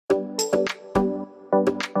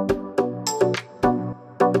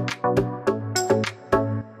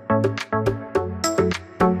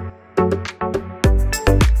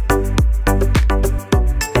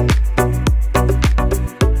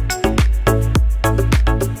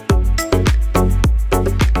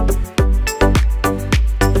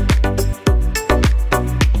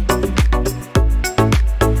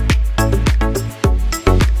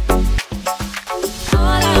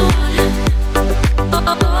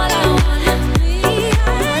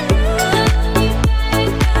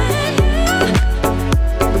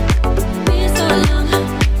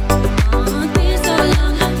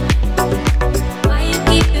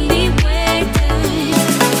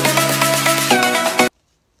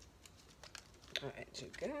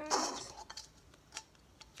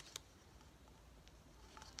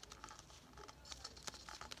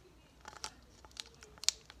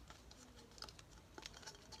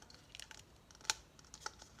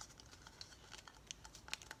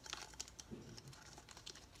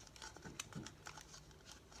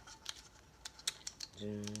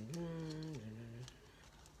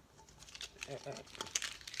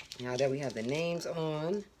Now that we have the names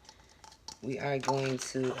on, we are going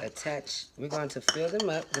to attach, we're going to fill them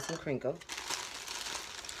up with some crinkle.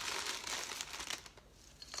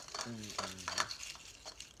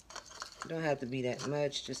 It don't have to be that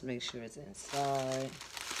much, just make sure it's inside.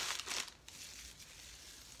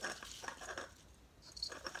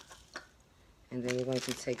 And then we're going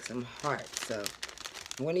to take some hearts. So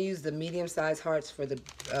I'm going to use the medium-sized hearts for the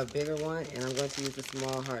bigger one, and I'm going to use the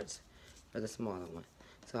small hearts for the smaller one.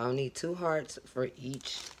 So I'll need 2 hearts for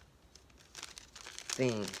each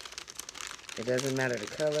thing. It doesn't matter the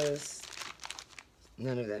colors.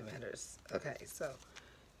 None of that matters. Okay, so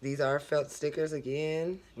these are felt stickers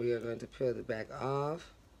again. We are going to peel the back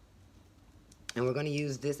off. And we're going to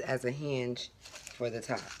use this as a hinge for the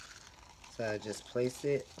top. So just place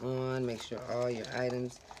it on, make sure all your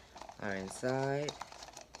items are inside.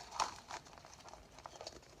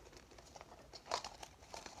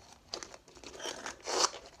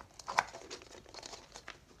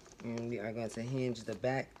 And we are going to hinge the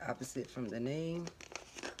back opposite from the name.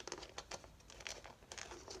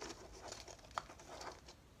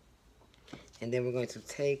 And then we're going to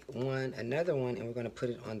take another one, and we're going to put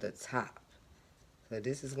it on the top. So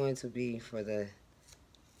this is going to be for the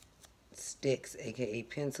sticks, aka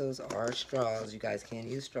pencils or straws. You guys can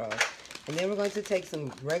use straws. And then we're going to take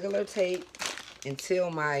some regular tape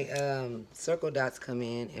until my circle dots come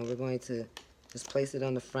in, and we're going to just place it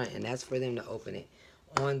on the front, and that's for them to open it.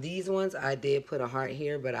 On these ones, I did put a heart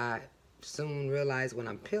here, but I soon realized when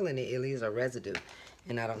I'm peeling it, it leaves a residue,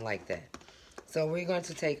 and I don't like that. So we're going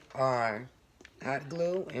to take our hot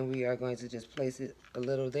glue, and we are going to just place it a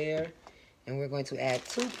little there, and we're going to add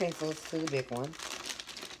 2 pencils to the big one.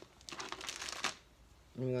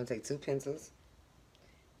 And we're going to take 2 pencils,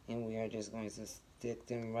 and we are just going to stick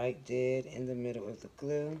them right dead in the middle of the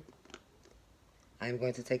glue. I'm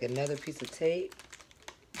going to take another piece of tape,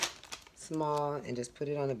 small, and just put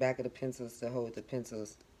it on the back of the pencils to hold the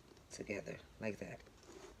pencils together, like that.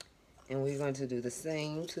 And we're going to do the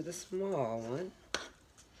same to the small one.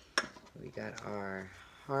 We got our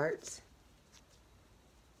hearts.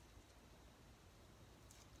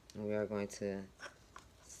 And we are going to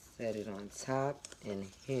set it on top and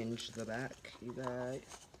hinge the back, you guys.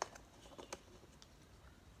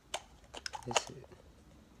 So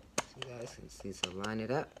you guys can see, so line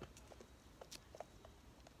it up.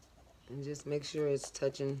 And just make sure it's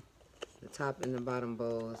touching the top and the bottom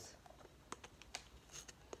bows.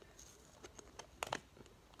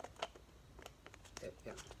 There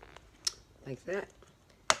we go. Like that.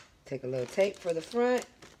 Take a little tape for the front.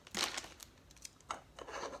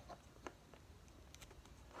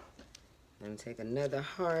 And take another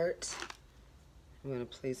heart. I'm going to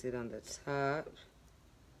place it on the top.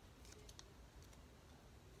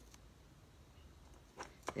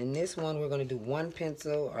 In this one, we're going to do 1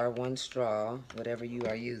 pencil or 1 straw, whatever you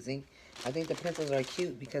are using. I think the pencils are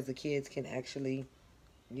cute because the kids can actually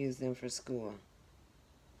use them for school.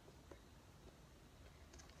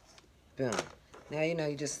 Boom. Now you know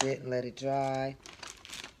you just sit and let it dry.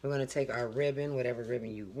 We're going to take our ribbon, whatever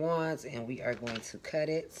ribbon you want, and we are going to cut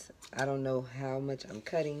it. I don't know how much I'm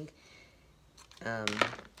cutting.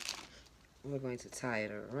 We're going to tie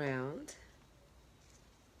it around.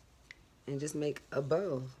 And just make a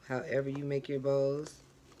bow. However you make your bows,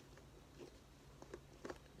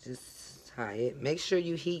 just tie it. Make sure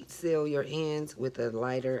you heat seal your ends with a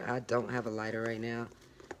lighter. I don't have a lighter right now.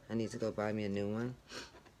 I need to go buy me a new one.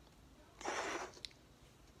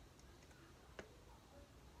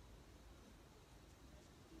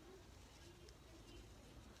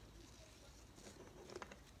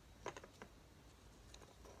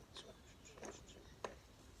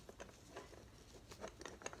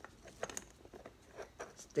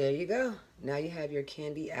 There you go. Now you have your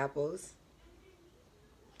candy apples.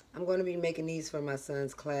 I'm going to be making these for my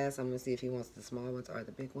son's class. I'm going to see if he wants the small ones or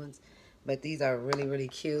the big ones. But these are really, really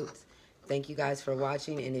cute. Thank you guys for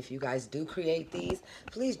watching. And if you guys do create these,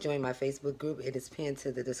 please join my Facebook group. It is pinned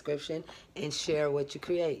to the description. And share what you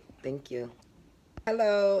create. Thank you.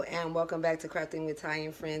 Hello, and welcome back to Crafting with Ty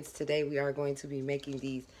and Friends. Today we are going to be making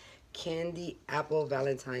these candy apple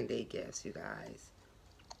Valentine's Day gifts, you guys.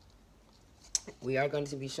 We are going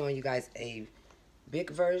to be showing you guys a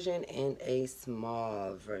big version and a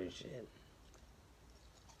small version.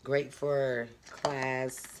 Great for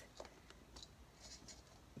class,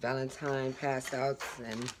 Valentine pass outs,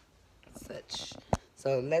 and such.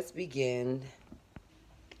 So let's begin.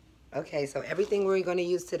 Okay, so everything we're going to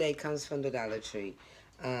use today comes from the Dollar Tree.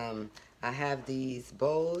 I have these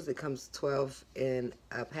bowls. It comes 12 in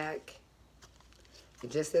a pack. It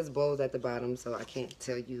just says bowls at the bottom, so I can't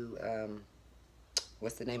tell you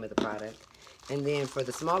what's the name of the product. And then for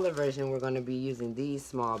the smaller version, we're going to be using these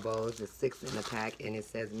small bowls. There's 6 in the pack, and it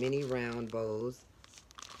says mini round bowls.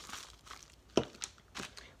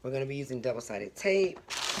 We're going to be using double-sided tape.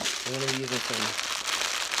 We're going to be using some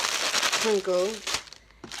crinkle.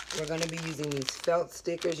 We're going to be using these felt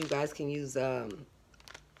stickers. You guys can use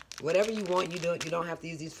whatever you want. You don't have to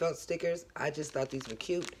use these felt stickers. I just thought these were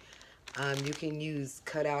cute. You can use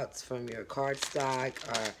cutouts from your cardstock,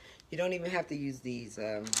 or you don't even have to use these.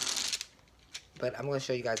 But I'm going to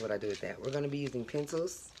show you guys what I do with that. We're going to be using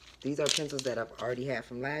pencils. These are pencils that I've already had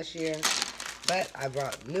from last year, but I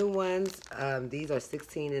brought new ones. These are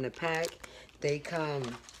 16 in a pack. They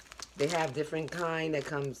have different kind that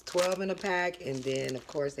comes 12 in a pack, and then of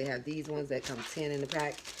course they have these ones that come 10 in a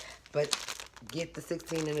pack. But get the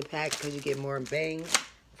 16 in a pack because you get more bang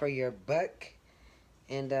for your buck.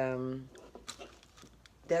 And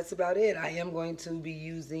that's about it. I am going to be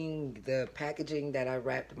using the packaging that I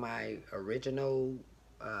wrapped my original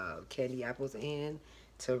candy apples in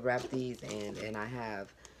to wrap these in. And I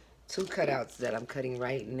have 2 cutouts that I'm cutting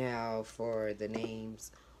right now for the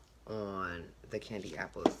names on the candy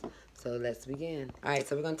apples. So let's begin. Alright,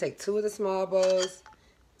 so we're going to take 2 of the small bowls,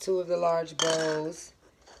 2 of the large bowls,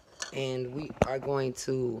 and we are going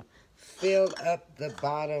to fill up the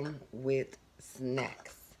bottom with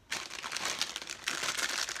snacks.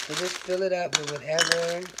 So just fill it up with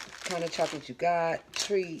whatever kind of chocolate you got,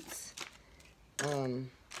 treats,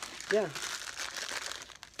 yeah.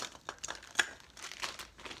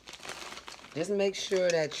 Just make sure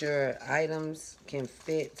that your items can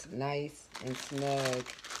fit nice and snug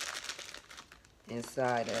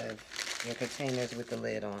inside of your containers with the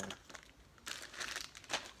lid on.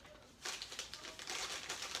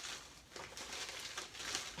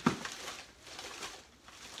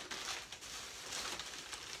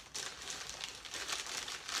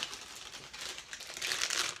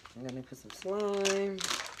 And then we put some slime.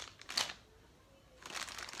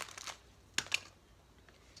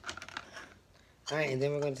 Alright, and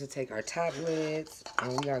then we're going to take our top lids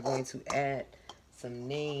and we are going to add some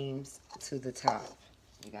names to the top.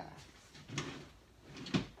 You got.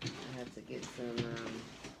 I have to get some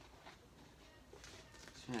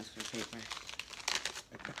transfer paper.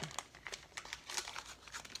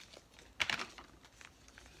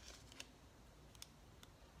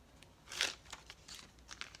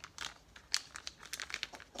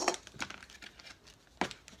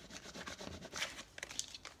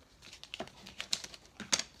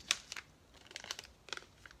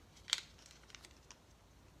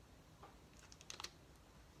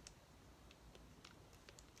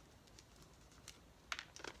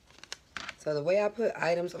 So the way I put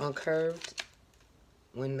items on curved,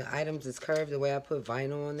 when the items is curved, the way I put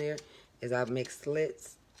vinyl on there is I make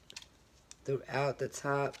slits throughout the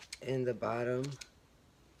top and the bottom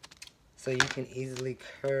so you can easily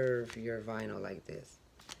curve your vinyl like this.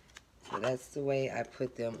 So that's the way I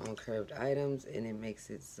put them on curved items, and it makes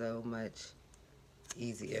it so much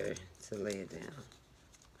easier to lay it down.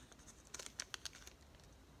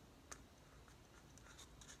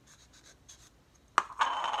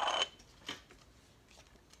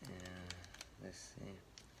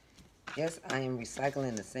 Yes, I am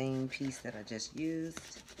recycling the same piece that I just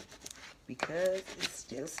used because it's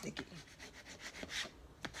still sticky.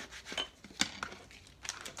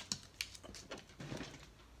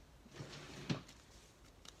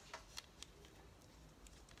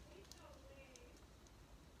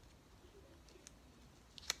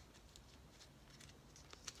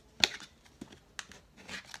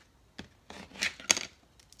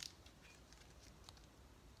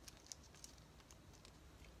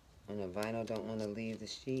 And the vinyl don't want to leave the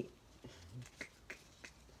sheet.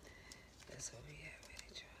 That's what we have. Ready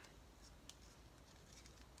to try.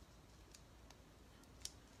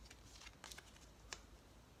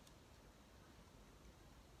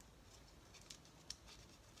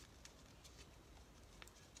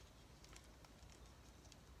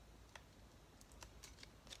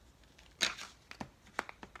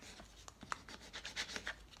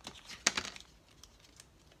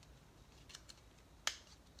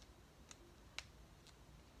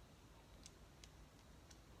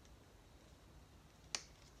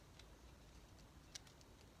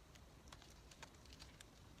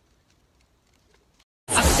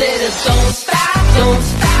 Don't stop, don't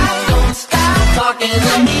stop, don't stop talking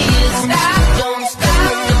to me. Stop.